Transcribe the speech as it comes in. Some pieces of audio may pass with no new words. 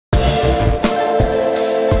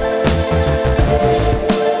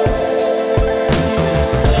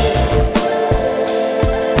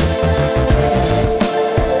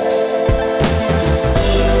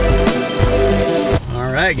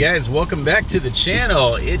guys, welcome back to the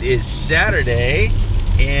channel. It is Saturday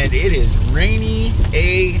and it is rainy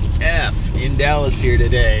AF in Dallas here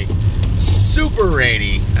today. Super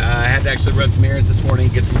rainy. I had to actually run some errands this morning,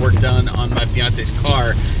 get some work done on my fiance's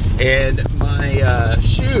car, and my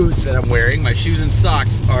shoes that I'm wearing, my shoes and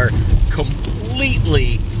socks, are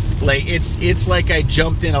completely like it's like I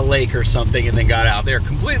jumped in a lake or something and then got out. They're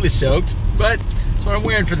completely soaked, but that's what I'm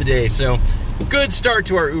wearing for the day. So good start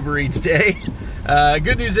to our Uber Eats day.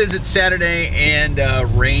 Good news is it's Saturday and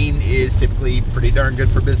rain is typically pretty darn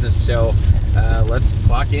good for business. So let's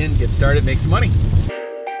clock in, get started, make some money.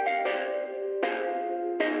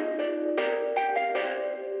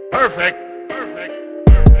 Perfect.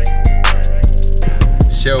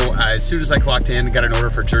 So as soon as I clocked in, got an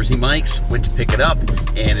order for Jersey Mike's, went to pick it up,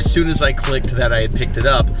 and as soon as I clicked that I had picked it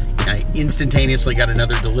up, I instantaneously got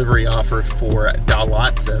another delivery offer for Da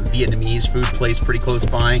Lat's, a Vietnamese food place pretty close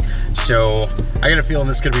by. So I got a feeling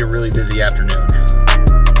this is gonna be a really busy afternoon.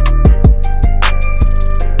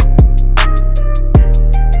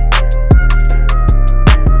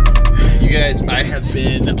 You guys, I have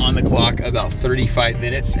been on the clock about 35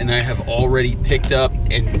 minutes and I have already picked up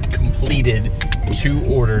and completed 2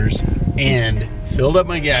 orders and filled up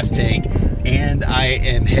my gas tank, and I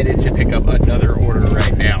am headed to pick up another order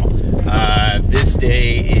right now. This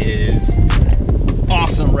day is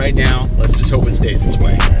awesome right now. Let's just hope it stays this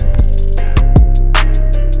way.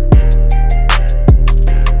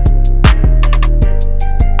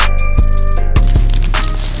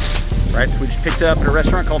 Right, so we just picked up at a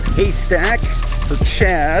restaurant called Haystack for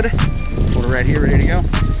Chad. Order right here, ready to go.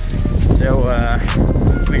 So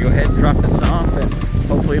I'm gonna go ahead and drop this off, and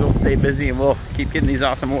hopefully it'll stay busy and we'll keep getting these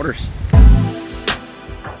awesome orders.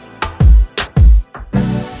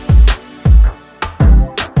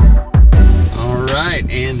 All right,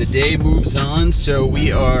 and the day moves on. So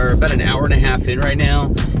we are about an hour and a half in right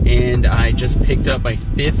now, and I just picked up my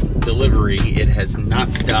 5th delivery. It has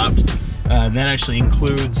not stopped. That actually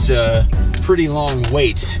includes a pretty long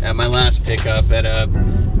wait at my last pickup at a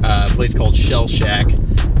place called Shell Shack.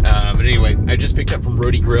 But anyway, I just picked up from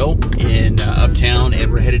Roadie Grill in Uptown,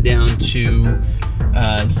 and we're headed down to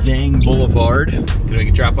Zhang Boulevard. Gonna make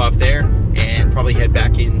a drop off there and probably head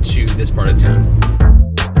back into this part of town.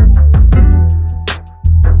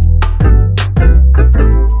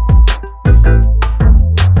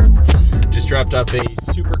 Just dropped off a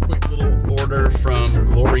super quick little order from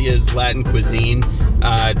Gloria's Latin Cuisine.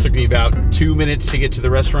 It took me about 2 minutes to get to the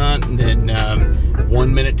restaurant, and then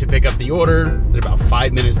 1 minute to pick up the order, and about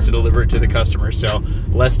 5 minutes to deliver it to the customer. So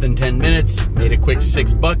less than 10 minutes, made a quick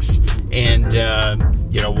 $6, and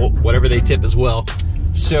you know, whatever they tip as well.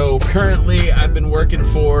 So currently I've been working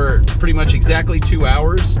for pretty much exactly 2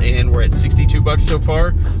 hours, and we're at $62 so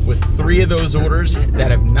far, with 3 of those orders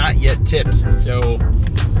that have not yet tipped. So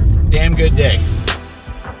damn good day.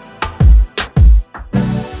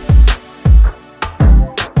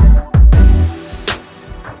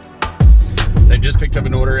 I just picked up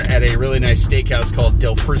an order at a really nice steakhouse called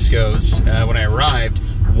Del Frisco's. When I arrived,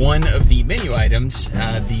 one of the menu items,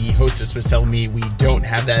 the hostess was telling me we don't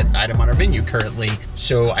have that item on our menu currently,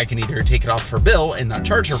 so I can either take it off her bill and not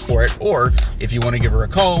charge her for it, or if you want to give her a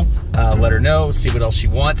call, let her know, see what else she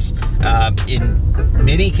wants. In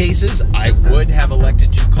many cases, I would have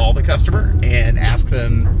elected to call the customer and ask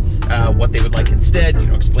them what they would like instead, you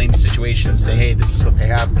know, explain the situation, say, hey, this is what they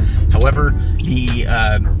have. However, the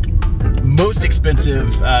most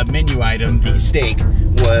expensive menu item, the steak,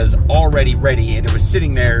 was already ready, and it was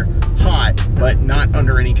sitting there hot but not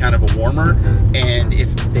under any kind of a warmer. And if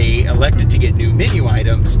they elected to get new menu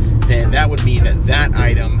items, then that would mean that that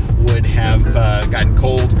item would have gotten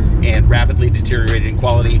cold and rapidly deteriorated in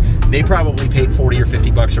quality. They probably paid $40 or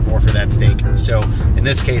 $50 or more for that steak. So in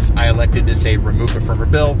this case, I elected to say remove it from her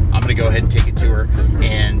bill. I'm gonna go ahead and take it to her,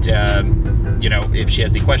 and you know, if she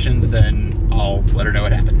has any questions, then I'll let her know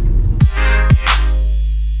what happened.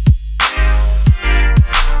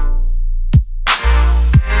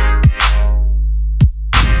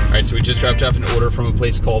 Alright, so we just dropped off an order from a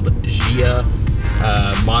place called Jia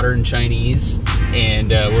Modern Chinese, and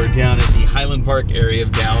we're down at the Highland Park area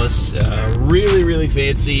of Dallas. Really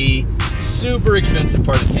fancy, super expensive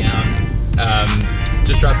part of town.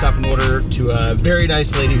 Just dropped off an order to a very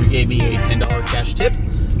nice lady who gave me a $10 cash tip.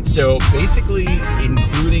 So basically,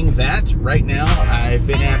 including that, right now, I've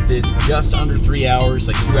been at this just under 3 hours,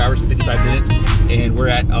 like 2 hours and 55 minutes, and we're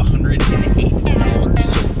at $108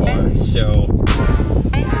 so far. So,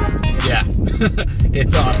 yeah,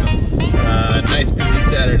 it's awesome. Nice busy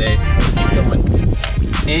Saturday. Let's keep going.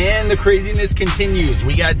 And the craziness continues.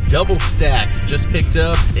 We got double stacks. Just picked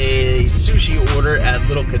up a sushi order at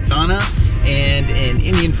Little Katana, and an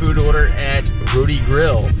Indian food order at Roti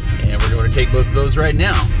Grill. And we're going to take both of those right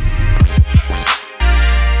now.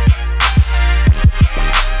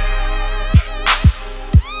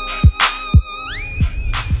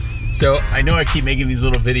 So I know I keep making these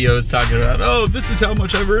little videos talking about, oh, this is how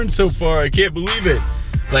much I've earned so far, I can't believe it.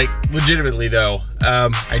 Like, legitimately though,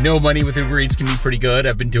 I know money with Uber Eats can be pretty good.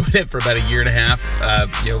 I've been doing it for about a year and a half,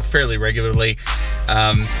 you know, fairly regularly.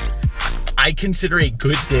 I consider a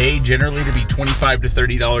good day generally to be $25 to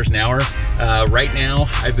 $30 an hour. Right now,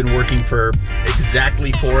 I've been working for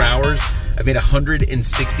exactly 4 hours. I made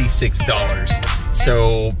 $166.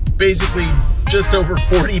 So basically just over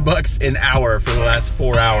 40 bucks an hour for the last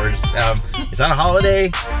 4 hours. It's not a holiday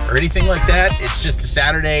or anything like that. It's just a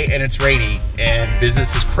Saturday and it's rainy and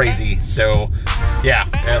business is crazy. So yeah,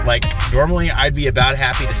 like normally I'd be about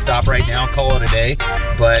happy to stop right now, call it a day,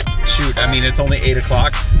 but shoot, I mean, it's only 8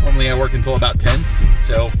 o'clock. Normally I work until about 10.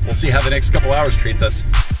 So we'll see how the next couple hours treats us.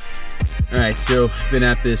 All right, so I've been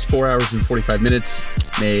at this 4 hours and 45 minutes,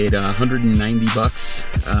 made 190 bucks,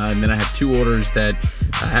 and then I have 2 orders that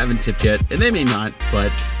I haven't tipped yet, and they may not,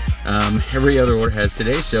 but every other order has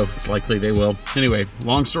today, so it's likely they will. Anyway,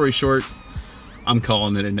 long story short, I'm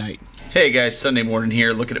calling it a night. Hey guys, Sunday morning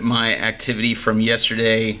here, looking at my activity from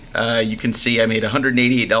yesterday. You can see I made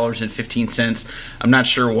 $188.15. I'm not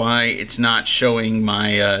sure why it's not showing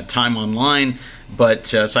my time online, but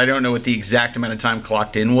so I don't know what the exact amount of time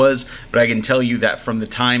clocked in was, but I can tell you that from the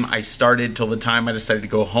time I started till the time I decided to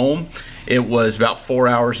go home, it was about 4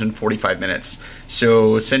 hours and 45 minutes.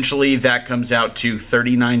 So essentially that comes out to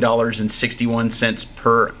 $39.61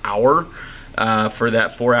 per hour for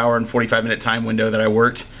that 4 hour and 45 minute time window that I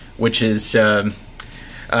worked, which is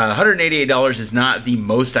 $188 is not the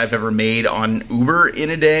most I've ever made on Uber in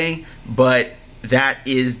a day, but that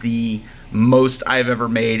is the most I've ever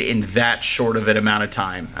made in that short of an amount of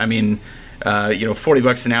time. I mean, you know, 40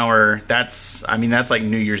 bucks an hour, that's like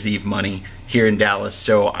New Year's Eve money here in Dallas.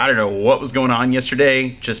 So I don't know what was going on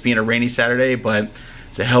yesterday, just being a rainy Saturday, but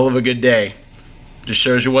it's a hell of a good day. Just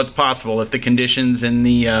shows you what's possible if the conditions and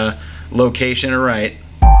the location are right.